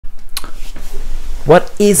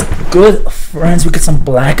What is good, friends? We get some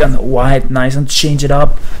black and white, nice, and change it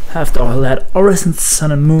up. After all that, Oris and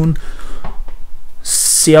Sun and Moon.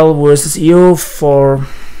 Ciele versus EO for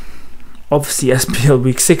obviously SPL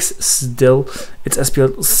week 6 still. It's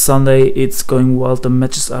SPL Sunday, it's going well. The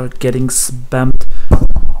matches are getting spammed,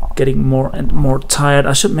 getting more and more tired.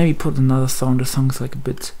 I should maybe put another song. The song's like a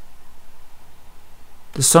bit.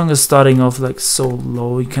 The song is starting off like so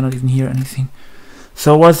low, you cannot even hear anything.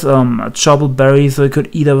 So it was a Trouble Berry, so it could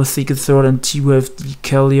either have a Secret Sword and T-Wave the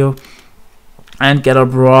Kelio and get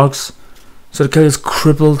up rocks. So the Kelio is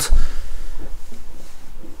crippled.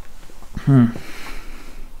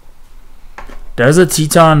 There's a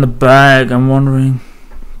T-Tar in the bag. I'm wondering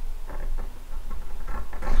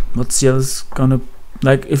what Ciele's gonna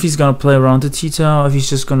like, if he's gonna play around the T-Tar or if he's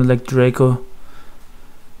just gonna like Draco.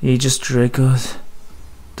 Yeah, he just Dracos.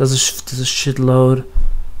 Does a shitload.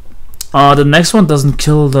 The next one doesn't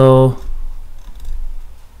kill though.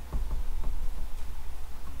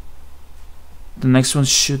 The next one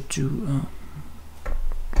should do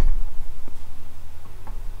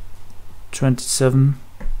 27,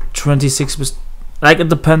 26%. Like it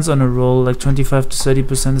depends on the roll. Like 25 to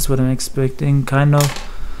 30% is what I'm expecting. Kind of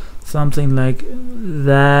something like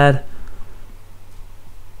that.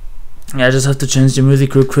 Yeah, I just have to change the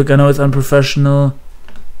music real quick. I know it's unprofessional.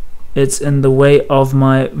 It's in the way of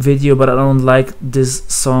my video, but I don't like this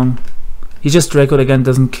song. He just Draco'd again,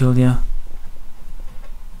 doesn't kill, yeah.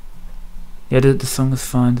 Yeah, the song is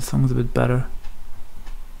fine. The song is a bit better.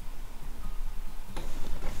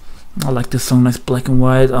 I like this song, nice black and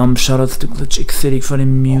white. Shout out to Dokkerich City for the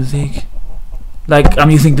music. Like, I'm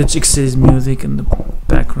using Dokkerich City's music in the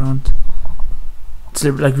background. It's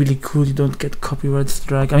like really cool, you don't get copyright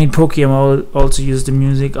strike. I mean, Pokemon also use the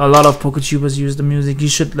music. A lot of PokeTubers use the music. You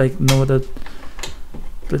should like know that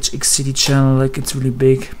Dokkerich City channel, like it's really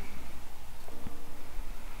big.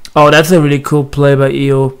 Oh, that's a really cool play by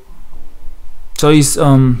EO. So he's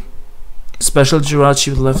special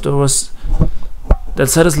Jirachi with leftovers. That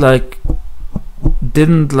set is like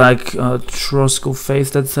didn't like Trosco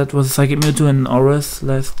face. That set was Psychic Mewtwo and Oris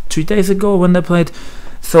last 3 days ago when they played.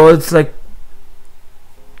 So it's like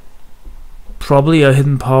probably a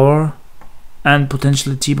hidden power and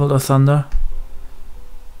potentially T-Bolt or Thunder.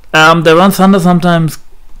 They run Thunder sometimes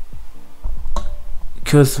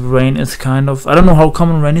because rain is kind of, I don't know how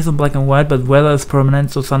common rain is on black and white, but weather is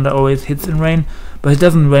permanent, so Thunder always hits in rain, but it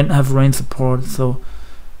doesn't have rain support. So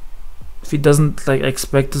if he doesn't like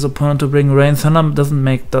expect his opponent to bring rain, Thunder doesn't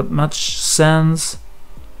make that much sense.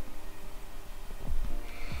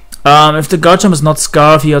 If the Garchomp is not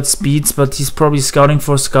Scarf, he outspeeds, but he's probably scouting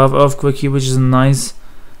for Scarf Earthquake here, which is a nice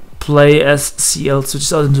play as Ciele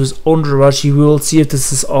switches out into his own Jirachi. We will see if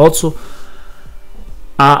this is also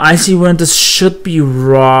Icy Wind. This should be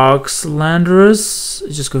Rocks Landorus.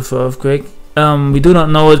 Just go for Earthquake. We do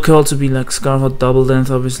not know, it could also be like Scarf or Double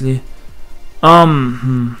Dance, obviously.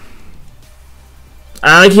 I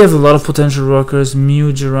like he has a lot of potential rockers,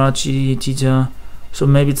 Mew, Jirachi, Tita, so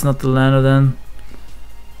maybe it's not the Lander then.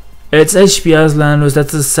 It's HPI's Landorus.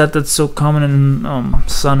 That's a set that's so common in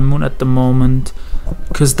Sun and Moon at the moment,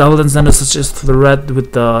 because Double Dance Landorus is just the red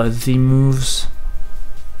with the moves.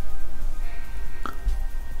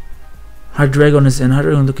 Hydreigon is in.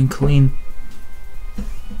 Hydreigon looking clean.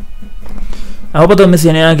 I hope I don't miss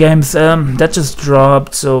any air games. That just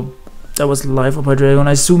dropped, so that was live of Hydreigon.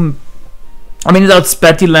 I assume. I mean, it's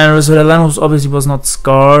outspatty Landorus, so the Landorus obviously was not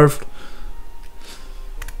scarfed.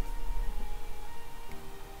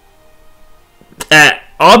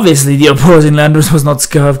 Obviously the opposing Landorus was not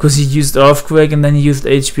scarfed because he used Earthquake and then he used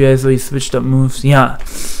HPI, so he switched up moves. Yeah,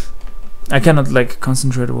 I cannot like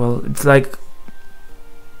concentrate well. It's like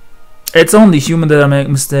it's only human that I make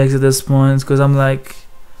mistakes at this point, because I'm like,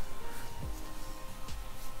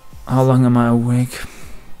 how long am I awake?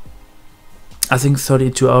 I think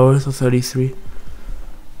 32 hours or 33.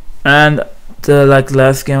 And the like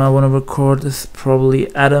last game I want to record is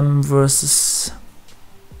probably Adam versus,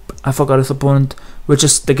 I forgot his opponent, which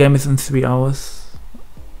is, the game is in 3 hours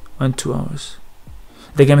or in 2 hours.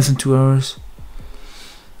 The game is in 2 hours.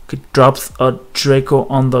 It drops a Draco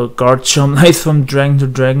on the Garchomp. Nice from Dragon to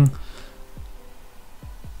Dragon.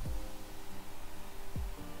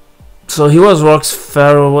 So he was Rocks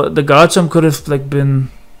Pharaoh. The Garchomp could have like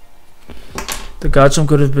been, the Garchomp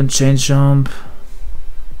could have been Chain Jump,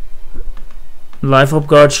 Life Up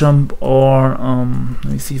Garchomp, or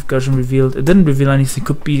let me see if Garchomp revealed. It didn't reveal anything.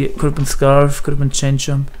 Could have been Scarf, could have been Chain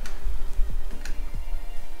Jump.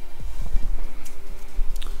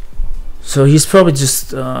 So he's probably just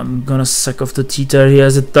gonna sack off the T-Tar. He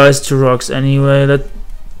has it dies to Rocks anyway.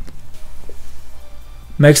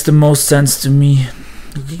 makes the most sense to me.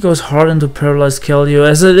 He goes hard into Paralyzed Keldeo.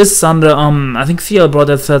 As it is Thunder, I think Ciele brought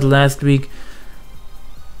that set last week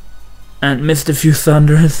and missed a few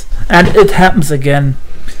Thunders. And it happens again.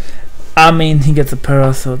 I mean, he gets a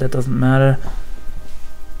para, so that doesn't matter.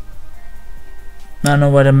 I don't know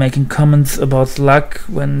why they're making comments about luck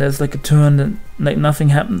when there's like a turn that like nothing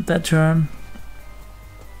happened that turn.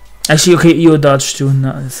 Actually, okay, EO dodge too.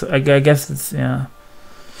 No, I guess it's, yeah.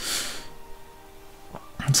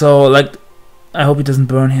 So like, I hope he doesn't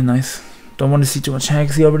burn here. Nice. Don't want to see too much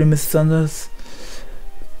hacks. He already missed Thunders.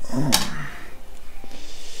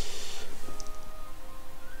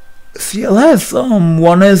 Ciele has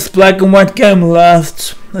one is black and white game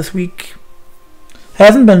left this week.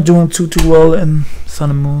 Hasn't been doing too well in Sun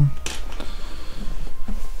and Moon,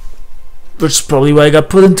 which is probably why I got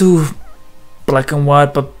put into black and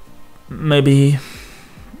white. But maybe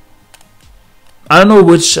I don't know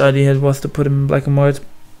which idea it was to put him in black and white.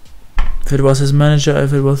 If it was his manager,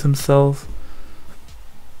 if it was himself.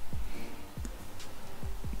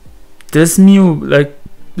 This Mew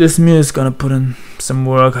is gonna put in some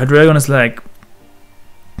work. Hydreigon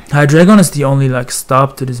is the only like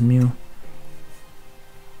stop to this Mew.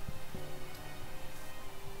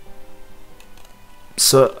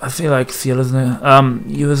 So I feel like Ciele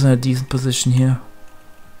is in a decent position here.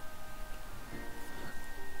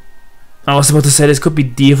 I was about to say this could be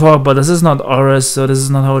default, but this is not RS, so this is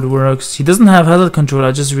not how it works. He doesn't have hazard control,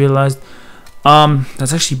 I just realized.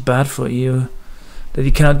 That's actually bad for you. That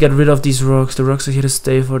you cannot get rid of these rocks. The rocks are here to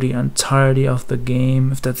stay for the entirety of the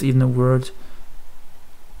game, if that's even a word.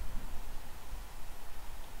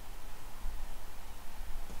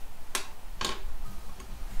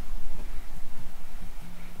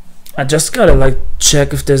 I just gotta like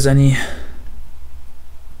check if there's any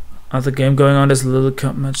other game going on. There's a little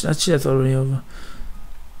cup match. Actually, that's already over.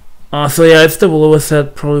 So yeah, it's the Willow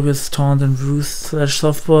set, probably with Taunt and Roost /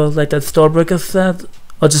 softball, like that Starbreaker set,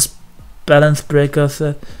 or just Balance Breaker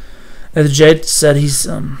set. As Jade said, he's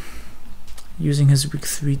using his week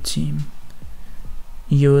 3 team.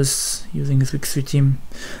 He was using his week 3 team.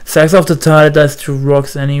 Sacks off the tile, dies through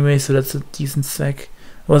rocks anyway, so that's a decent sack.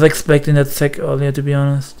 I was expecting that sack earlier, to be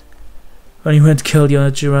honest, when he went kill on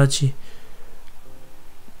a Jirachi.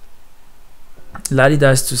 Ladi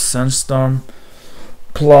dies to Sunstorm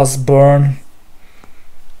plus burn.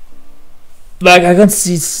 Like, I can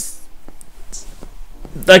see,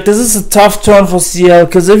 like, this is a tough turn for Ciele,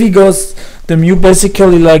 because if he goes, the Mew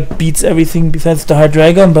basically like beats everything besides the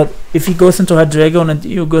Hydreigon, but if he goes into Hydreigon and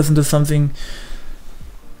you goes into something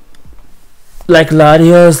like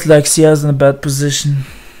Latios, like Ciele's in a bad position.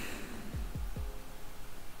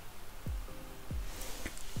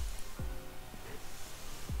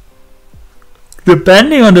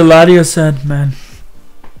 Depending on the Latios set, man.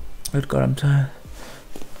 Good God, I'm tired.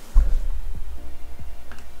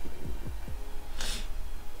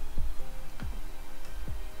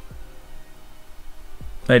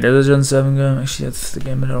 Wait, there's a Gen 7 game. Actually, that's the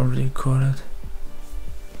game that I already recorded.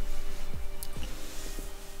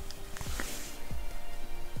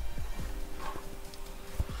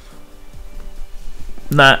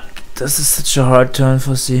 Nah, this is such a hard turn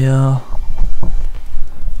for Ciele.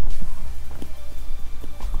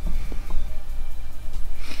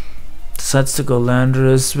 Decides to go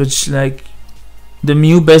Landorus, which like the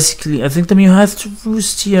Mew basically, I think the Mew has to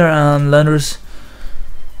roost here, and Landorus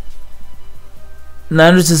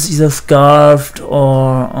is either Scarfed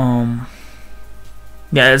or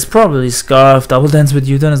yeah, it's probably Scarfed. Double Dance with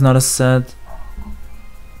U-turn is not a set.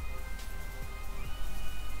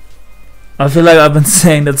 I feel like I've been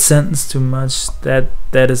saying that sentence too much. That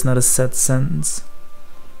is not a set sentence.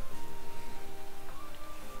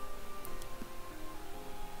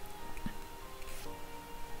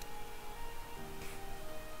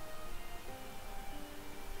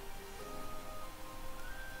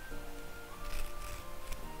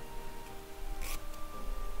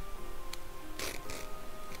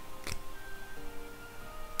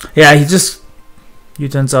 Yeah, he just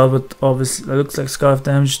U-turns out, but obviously it looks like Scarf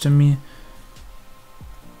damage to me.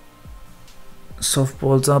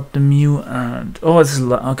 Softballs up the Mew, and oh, it's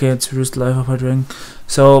okay. It's Roost Life of Hydreigon,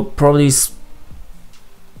 so probably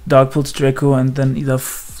Dark Pulse Draco, and then either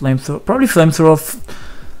Flamethrower, probably Flamethrower.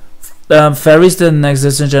 Fairy's the next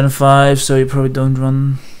in Gen 5, so you probably don't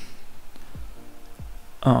run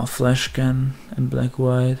Flash Scan and Black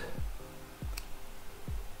White.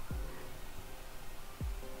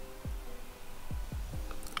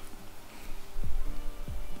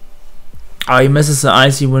 Oh, he misses the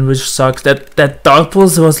Icy Wind, which sucks. That Dark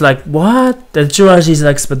Pulse was like, what? That Jirachi is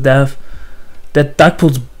like Spadef. That Dark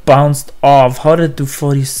Pulse bounced off. How did it do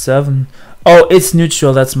 47? Oh, it's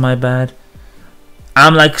neutral. That's my bad.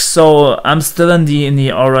 I'm like I'm still in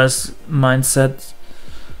the auras mindset,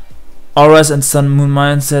 auras and sun moon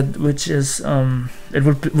mindset, which is it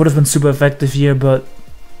would have been super effective here, but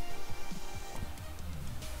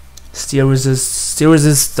steel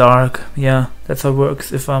resists dark. Yeah, that's how it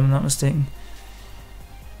works if I'm not mistaken.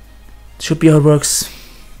 Should be how it works.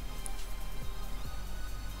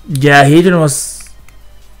 Yeah, Hedron was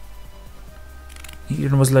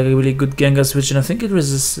like a really good Gengar switch, and I think it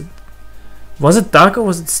resisted. Was it dark or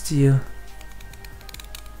was it steel?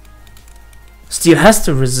 Steel has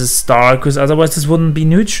to resist dark, because otherwise this wouldn't be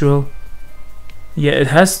neutral. Yeah, it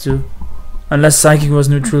has to. Unless Psychic was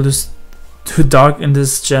neutral to dark in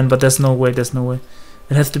this gen, but there's no way, there's no way.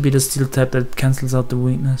 It has to be the steel type that cancels out the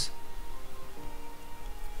weakness.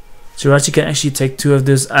 Jirachi can actually take 2 of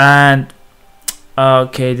this, and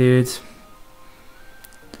okay, dude.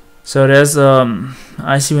 So there's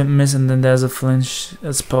Icy Wind Miss, and then there's a flinch.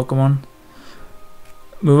 That's Pokemon.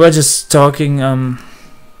 We were just talking, me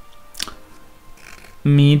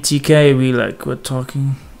and TK, we're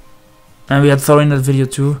talking, and we had Thor in that video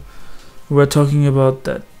too. We were talking about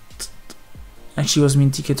that. Actually, it was me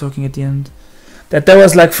and TK talking at the end. That there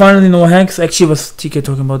was like finally no hacks. Actually, it was TK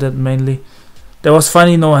talking about that mainly. There was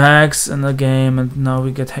finally no hacks in the game, and now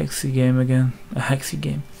we get Hexy game again. A Hexy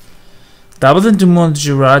game. Doubled into more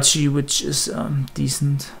Jirachi, which is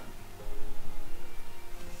decent.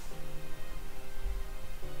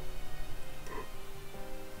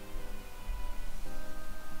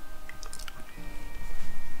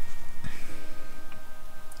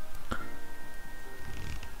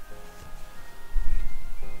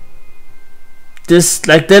 This,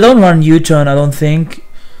 like, they don't run U-turn, I don't think,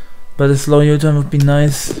 but a slow U-turn would be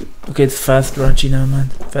nice. Okay, it's fast Jirachi, never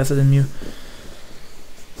mind. Faster than Mew.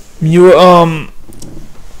 Mew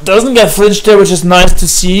doesn't get flinched there, which is nice to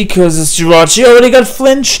see, because this Jirachi already got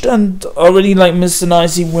flinched and already like missed an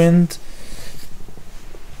Icy Wind.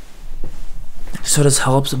 So this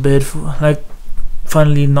helps a bit for like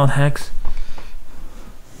finally not hacks.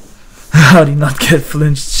 How do you not get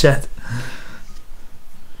flinched, chat?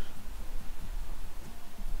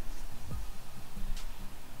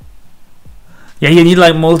 Yeah, you need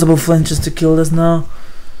like multiple flinches to kill this now.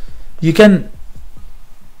 You can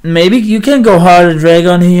maybe you can go hard at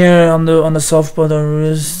Dragon here on the softball or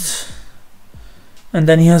wrist, and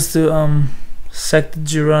then he has to sack the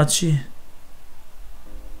Jirachi.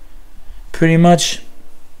 Pretty much.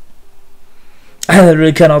 I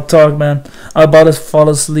really cannot talk, man. I'm about to fall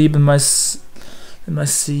asleep in my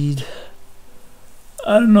seat.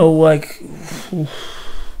 I don't know, like,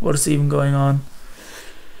 what is even going on.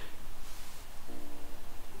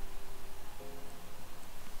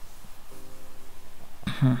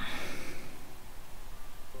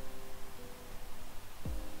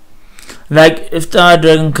 Like, if the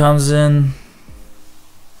dragon comes in,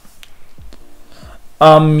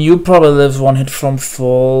 you probably live one hit from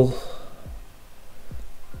fall.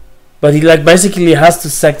 But he like basically has to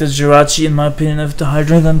sack the Jirachi, in my opinion, if the High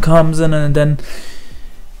Dragon comes in, and then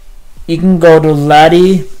you can go to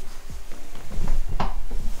Laddie.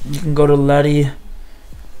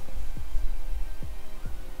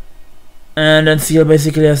 And then Ciele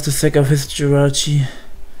basically has to sack off his Jirachi.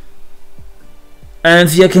 And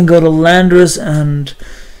Ciele can go to Landorus and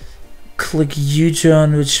click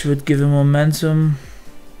U-turn, which would give him momentum.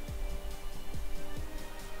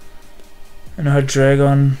 And her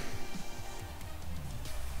Dragon.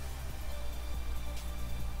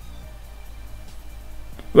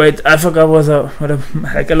 Wait, I forgot what I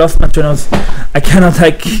lost my train of thought. I cannot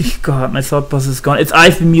like God, my thought process is gone. It's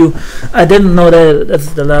Ivy Mew. I didn't know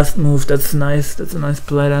that's the last move. That's nice. That's a nice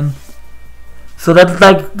play then. So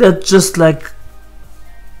that just like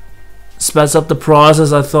speds up the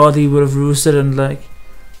process. I thought he would have roosted, and like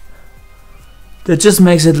that just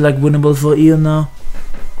makes it like winnable for Ian now.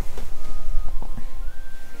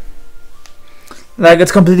 Like,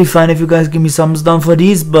 it's completely fine if you guys give me thumbs down for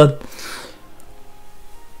these, but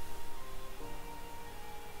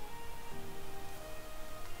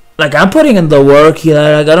like, I'm putting in the work here.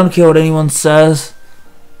 Like, I don't care what anyone says.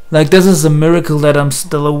 Like, this is a miracle that I'm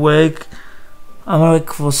still awake. I'm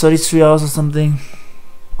awake for 33 hours or something.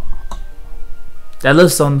 That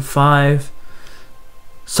lives on 5.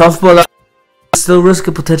 Softball still risk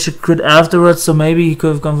a potential crit afterwards, so maybe he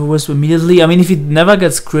could have gone for Wisp immediately. I mean, if he never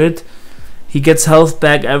gets crit, he gets health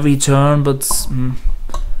back every turn, but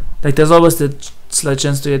like, there's always the slight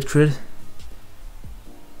chance to get crit.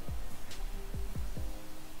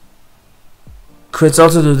 Crits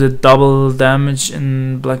also do the double damage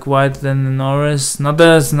in black white than in Oris. Not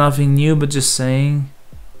that it's nothing new, but just saying.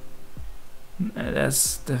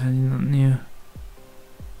 That's definitely not new.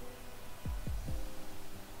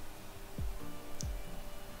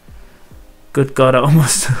 Good God, I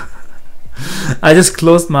almost I just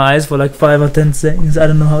closed my eyes for like 5 or 10 seconds. I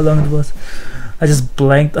don't know how long it was. I just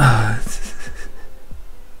blanked.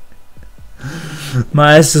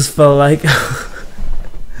 My eyes just felt like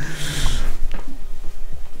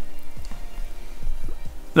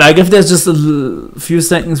like if there's just a few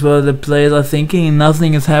seconds where the players are thinking and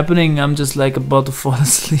nothing is happening, I'm just like about to fall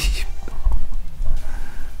asleep.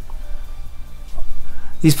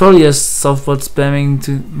 He's probably just softball spamming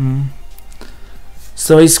to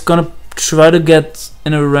so he's gonna try to get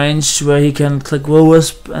in a range where he can click will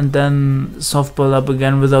wisp and then softball up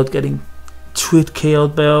again without getting twit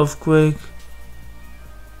KO'd by earthquake.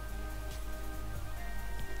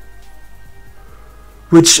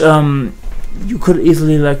 Which you could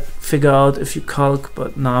easily like figure out if you calc,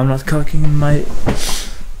 but no, I'm not calcing in my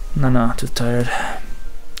no, too tired.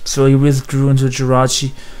 So he withdrew into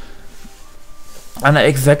Jirachi. And the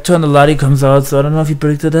exact turn the Ladi comes out, so I don't know if he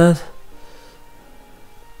predicted that.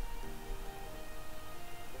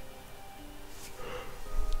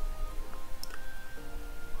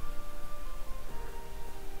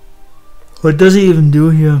 What does he even do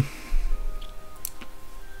here?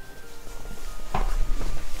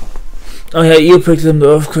 Oh yeah, you picked him the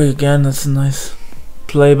earthquake again. That's a nice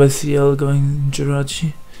play by Ciele going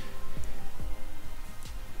Jirachi.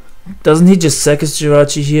 Doesn't he just sack his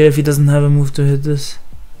Jirachi here if he doesn't have a move to hit this?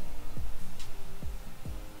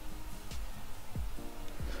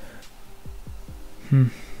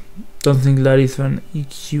 Don't think Ladi threw an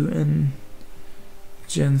EQ in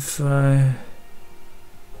Gen 5.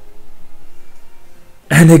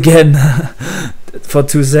 And again, for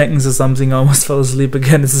 2 seconds or something, I almost fell asleep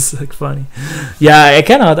again. This is like funny. Yeah, I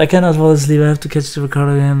cannot fall asleep. I have to catch the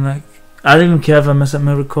recorder again. Like, I don't even care if I mess up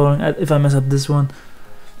my recording. If I mess up this one.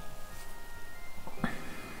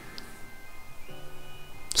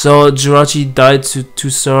 So Jirachi died to 2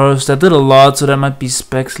 serves. That did a lot, so that might be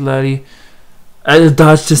Specs Ladi. I just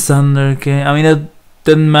dodged the thunder. Okay, I mean it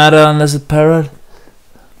didn't matter unless it parried.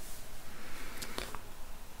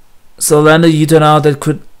 So landed U-turn out, that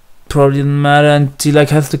crit probably didn't matter, and he like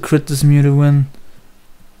has to crit this Mew to win.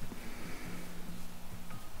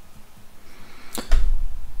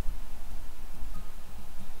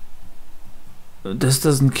 This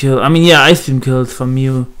doesn't kill. I mean, yeah, I stream killed from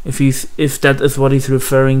Mew if that is what he's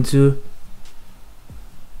referring to.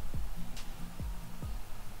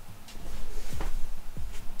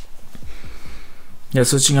 Yeah,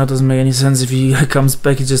 switching out doesn't make any sense. If he comes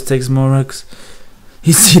back, he just takes more wrecks.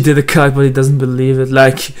 He did a calc, but he doesn't believe it.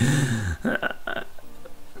 Like,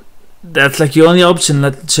 that's like your only option.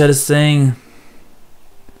 Like the chat is saying.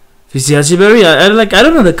 Visiachi berry. I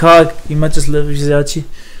don't know the calc. He might just live Visiachi.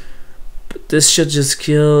 But this should just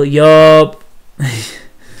kill. Yup.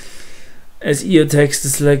 As EO text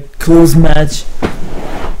is like close match.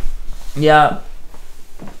 Yeah.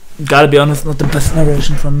 Gotta be honest, not the best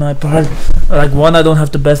narration from my part. Like 1, I don't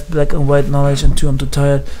have the best black and white knowledge, and 2, I'm too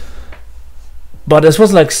tired. But this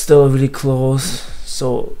was like still really close,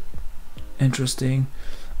 so interesting.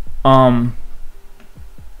 I'm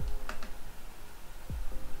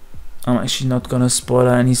actually not gonna spoil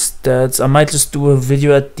any stats. I might just do a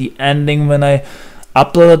video at the ending when I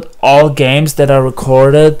uploaded all games that are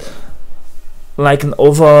recorded, like an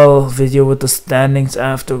overall video with the standings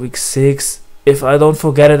after week 6. If I don't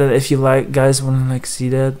forget it, and if you like guys wanna like see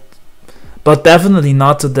that, but definitely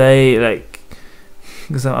not today, like.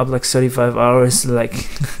 Because I'm up like 35 hours, like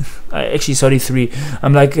actually 33.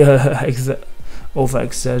 I'm like over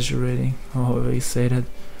exaggerating, however you say that.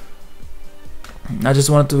 I just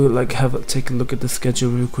wanted to like take a look at the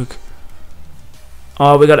schedule real quick.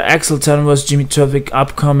 We got Axel 10 vs Jimmy Traffic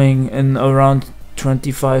upcoming in around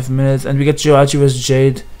 25 minutes, and we got Jirachi vs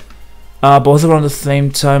Jade, both around the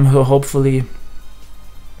same time. Hopefully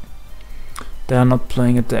they are not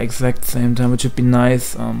playing at the exact same time, which would be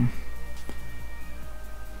nice.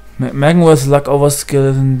 Meganworth's luck over skill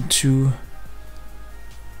is in 2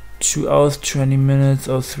 hours 20 minutes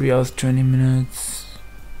or 3 hours 20 minutes.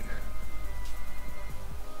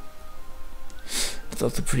 It's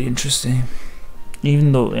also pretty interesting.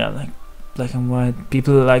 Even though, yeah, like black and white,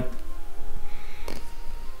 people like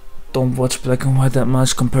don't watch black and white that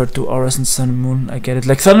much compared to Auras and Sun and Moon. I get it.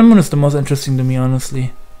 Like Sun and Moon is the most interesting to me,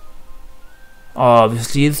 honestly.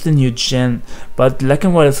 Obviously, it's the new gen, but black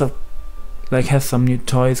and white is like has some new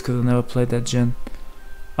toys because I never played that gen.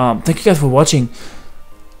 Thank you guys for watching.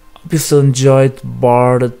 Hope you still enjoyed,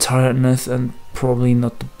 bar the tiredness and probably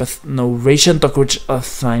not the best narration. Dokkerich are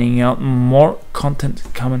signing out. More content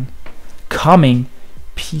coming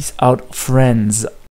Peace out, friends.